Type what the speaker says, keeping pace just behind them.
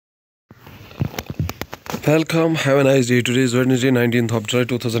Welcome, have a nice day. Today is Wednesday, 19th of July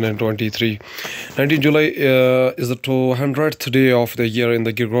 2023. 19th July is the 200th day of the year in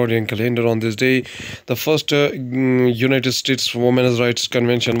the Gregorian calendar. On this day, the first United States Women's Rights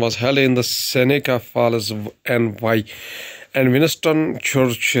Convention was held in the Seneca Falls, NY, and Winston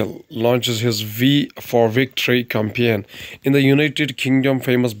Churchill launches his V for Victory campaign. In the United Kingdom,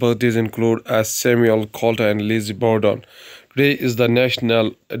 famous birthdays include Samuel Coulter and Lizzie Borden. Today is the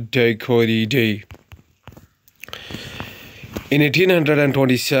National Daiquiri Day. In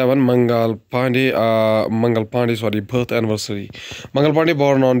 1827, Mangal Pandey, birth anniversary. Mangal Pandey,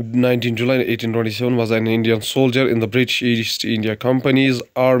 born on 19 July 1827, was an Indian soldier in the British East India Company's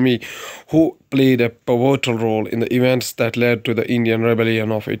army who played a pivotal role in the events that led to the Indian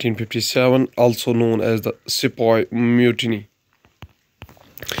Rebellion of 1857, also known as the Sepoy Mutiny.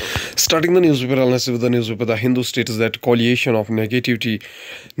 Starting the newspaper analysis with the newspaper, The Hindu states that coalition of negativity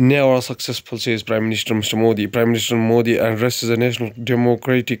never successful, says Prime Minister Mr. Modi. Prime Minister Modi addresses a National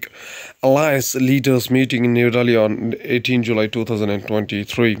Democratic Alliance leaders meeting in New Delhi on 18 July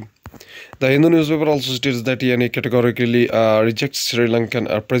 2023. The Hindu newspaper also states that TNA categorically rejects Sri Lankan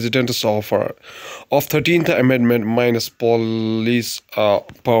president's offer of 13th Amendment minus police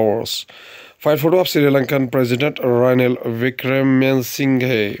powers. File photo of Sri Lankan President Ranil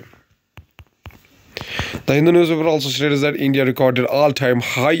Wickremesinghe. The Hindu newspaper also states that India recorded all-time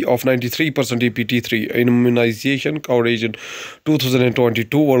high of 93% EPT3 immunization coverage in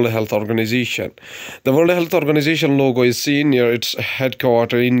 2022 World Health Organization. The World Health Organization logo is seen near its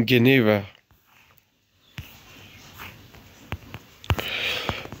headquarters in Geneva.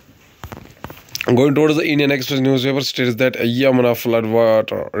 Going towards the Indian Express newspaper states that Yamuna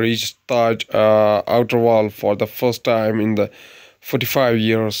floodwater reached Taj outer wall for the first time in the 45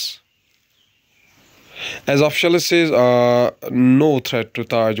 years. As officially says, no threat to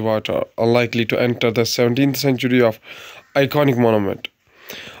Taj water, unlikely to enter the 17th century of iconic monument.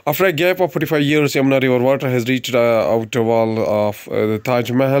 After a gap of 45 years, Yamuna River water has reached outer wall of the Taj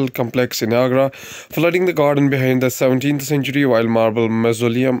Mahal complex in Agra, flooding the garden behind the 17th century while marble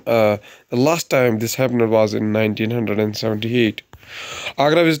mausoleum. The last time this happened was in 1978.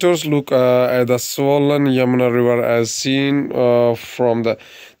 Agra visitors look at the swollen Yamuna River as seen from the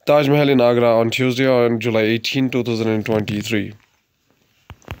Taj Mahal in Agra on Tuesday on July 18, 2023.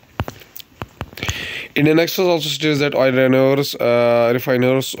 Indian Express also states that oil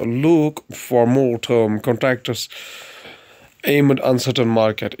refiners look for more-term contractors amid uncertain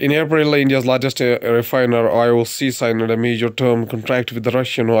market. In April, India's largest refiner, IOC, signed a major term contract with the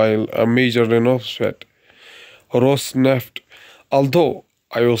Russian oil major Rosneft. Although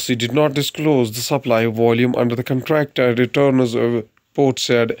IOC did not disclose the supply volume under the contract, returns report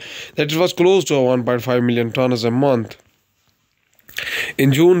said that it was close to 1.5 million tons a month.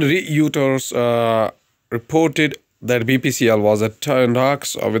 In June, Reuters reported that BPCL was at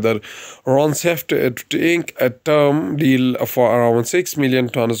talks with the Rosneft to ink a term deal for around 6 million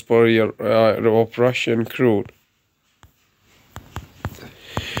tons per year of Russian crude.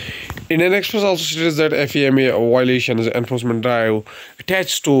 Indian Express also states that FEMA violations enforcement drive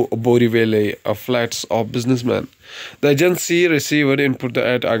attached to Borivali flats of businessmen. The agency received input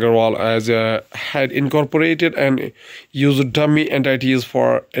that Agarwal had incorporated and used dummy entities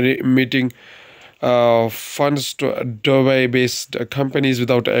for remitting funds to Dubai-based companies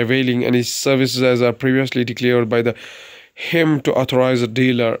without availing any services as previously declared by him to authorized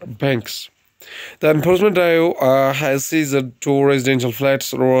dealer banks. The enforcement drive has seized two residential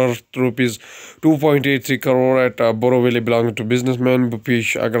flats worth rupees 2.83 crore at Borivali belonging to businessman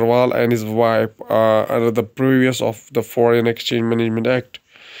Bhupesh Agarwal and his wife under the previous of the Foreign Exchange Management Act.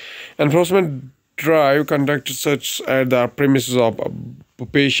 Enforcement drive conducted such at the premises of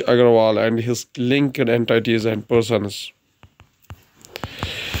Bhupesh Agarwal and his linked entities and persons.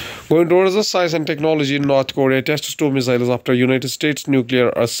 Going towards the science and technology, North Korea tests two missiles after United States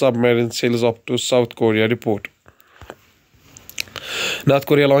nuclear submarine sails off to South Korea report. North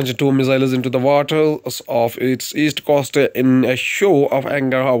Korea launched two missiles into the waters of its east coast in a show of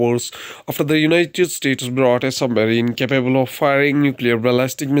anger hours after the United States brought a submarine capable of firing nuclear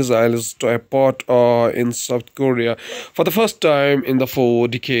ballistic missiles to a port in South Korea for the first time in the 4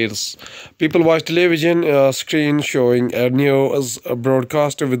 decades. People watched television screen showing a news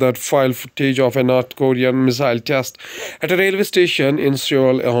broadcast with that file footage of a North Korean missile test at a railway station in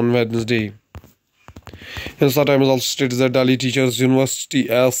Seoul on Wednesday. Hindustan Times also states that Delhi Teachers University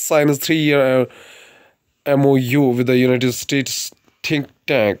signs 3-year MOU with the United States think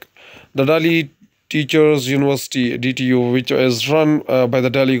tank. The Delhi Teachers University (DTU), which is run by the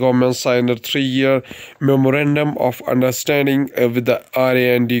Delhi government, signed a 3-year memorandum of understanding with the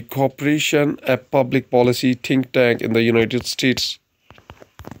R&D Corporation, a public policy think tank in the United States.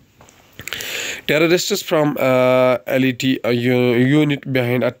 Terrorists from LET, a unit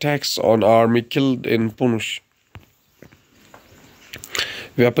behind attacks on army, killed in Punch.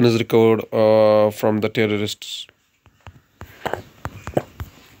 Weapon is recovered from the terrorists.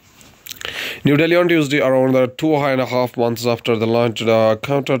 New Delhi on Tuesday, around 2.5 months after the launched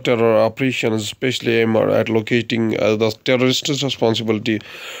counter-terror operation, especially aimed at locating the terrorists responsible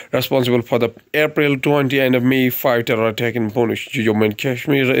for the April 20 and May 5 terror attack in Punch, Jammu and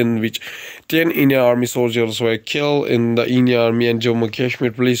Kashmir, in which 10 Indian Army soldiers were killed. In the Indian Army and Jammu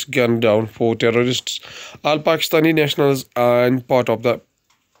Kashmir police gunned down 4 terrorists, all Pakistani nationals and part of the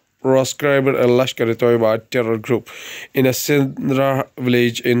proscribed Lashkar-e-Toiba terror group in a Sindra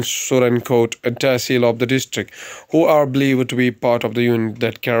village in Surankot, a tehsil of the district, who are believed to be part of the unit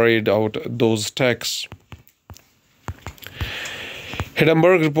that carried out those attacks.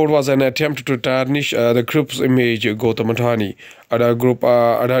 Hindenburg report was an attempt to tarnish the group's image. Gautam Adani,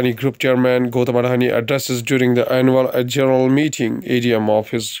 Adani Group Chairman Gautam Adani addresses during the annual general meeting AGM of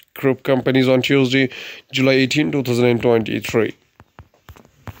his group companies on Tuesday, July 18, 2023.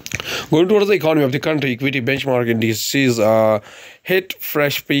 Going towards the economy of the country, equity benchmark indices hit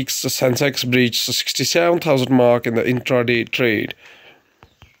fresh peaks. Sensex breached 67,000 mark in the intraday trade.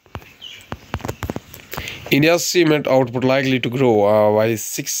 India's cement output likely to grow by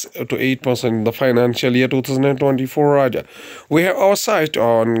 6 to 8% in the financial year 2024. Raja, we have our sight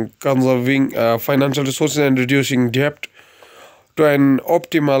on conserving financial resources and reducing debt to an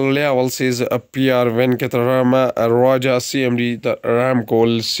optimal level, says PR Venkatarama Raja, CMD, the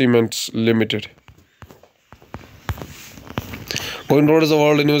Ramco Cements Limited. Going towards the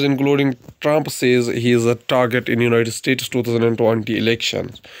world news, including Trump says he is a target in United States 2020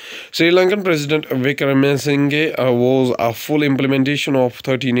 elections. Sri Lankan President Wickremesinghe was a full implementation of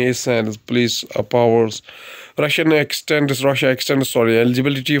 13A SANS police powers. Russia extends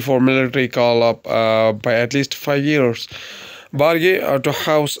eligibility for military call-up by at least 5 years. Barge to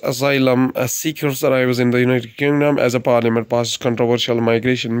house asylum seekers arrives in the United Kingdom as a parliament passes controversial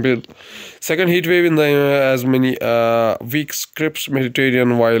migration bill. Second heat wave in the as many weeks grips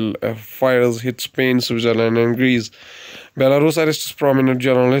Mediterranean while fires hit Spain, Switzerland and Greece. Belarus arrests prominent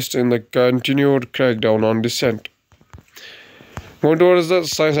journalists in the continued crackdown on dissent. Going towards the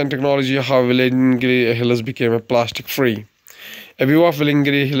science and technology, how Villingiri Hills became a plastic-free. A view of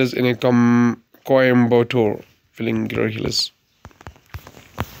Villingiri Hills in a Coimbatore. Villingiri Hills.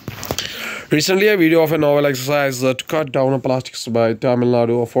 Recently, a video of a novel exercise to cut down on plastics by Tamil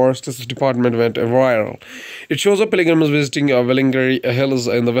Nadu Forests Department went viral. It shows a pilgrims visiting Villingiri Hills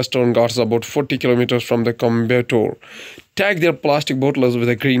in the Western Ghats, about 40 kilometers from the Coimbatore. Tag their plastic bottles with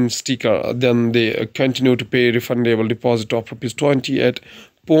a green sticker. Then they continue to pay refundable deposit of ₹20 at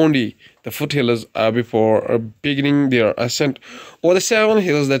Pondi, the foothills, before beginning their ascent over the 7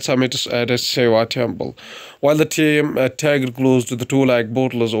 hills that summit at a Shiva temple. While the team tagged close to the 2 lakh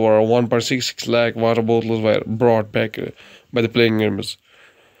bottles, over 1.66 lakh water bottles were brought back by the pilgrims,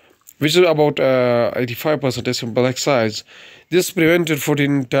 which is about 85% a simple exercise. This prevented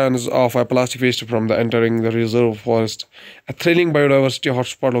 14 tons of plastic waste from entering the reserve forest, a thrilling biodiversity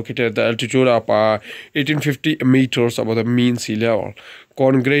hotspot located at the altitude of 1850 meters above the mean sea level.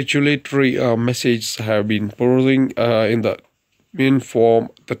 Congratulatory messages have been pouring in the inform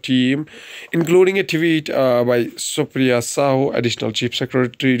the team, including a tweet by Supriya Sahu, Additional Chief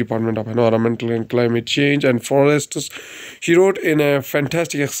Secretary, Department of Environmental and Climate Change and Forests. She wrote in a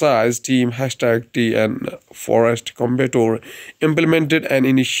fantastic exercise, team #TN Forest Coimbatore implemented an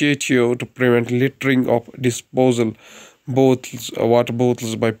initiative to prevent littering of disposal bottles, water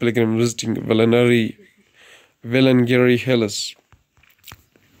bottles by pilgrims visiting Villingiri Hills.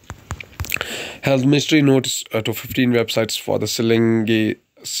 Health Ministry notice to 15 websites for the selling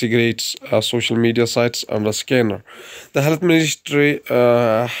cigarettes social media sites under scanner. The Health Ministry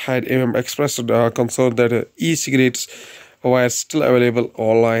had expressed concern that e-cigarettes were still available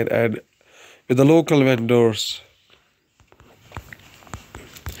online and with the local vendors.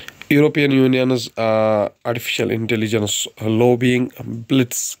 European Union's artificial intelligence lobbying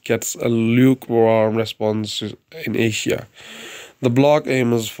blitz gets a lukewarm response in Asia. The bloc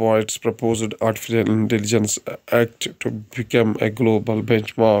aims for its proposed Artificial Intelligence Act to become a global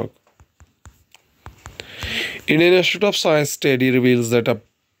benchmark. Indian Institute of Science study reveals that a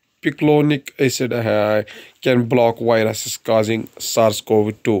piclonic acid can block viruses causing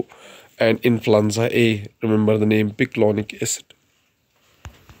SARS-CoV-2 and influenza A. Remember the name piclonic acid.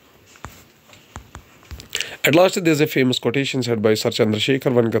 At last, there's a famous quotation said by Sir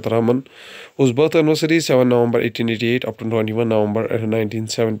Chandrasekhar Venkata Raman, whose birth anniversary is 7 November 1888 up to 21 November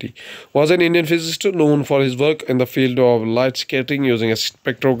 1970, was an Indian physicist known for his work in the field of light scattering using a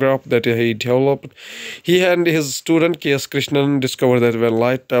spectrograph that he developed. He and his student K.S. Krishnan discovered that when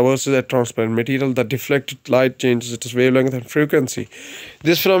light traverses a transparent material, the deflected light changes its wavelength and frequency.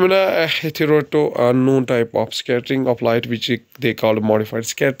 This phenomena, a hitherto unknown type of scattering of light, which they called modified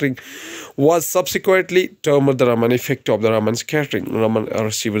scattering, was subsequently termed the Raman effect of the Raman scattering. Raman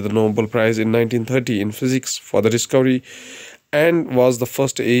received the Nobel Prize in 1930 in physics for the discovery and was the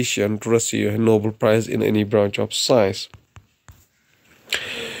first Asian to receive a Nobel Prize in any branch of science.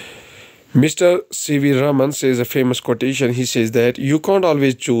 Mr. C.V. Raman says a famous quotation. He says that you can't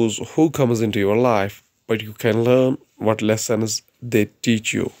always choose who comes into your life, but you can learn what lessons they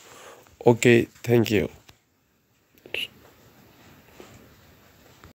teach you. Okay, thank you.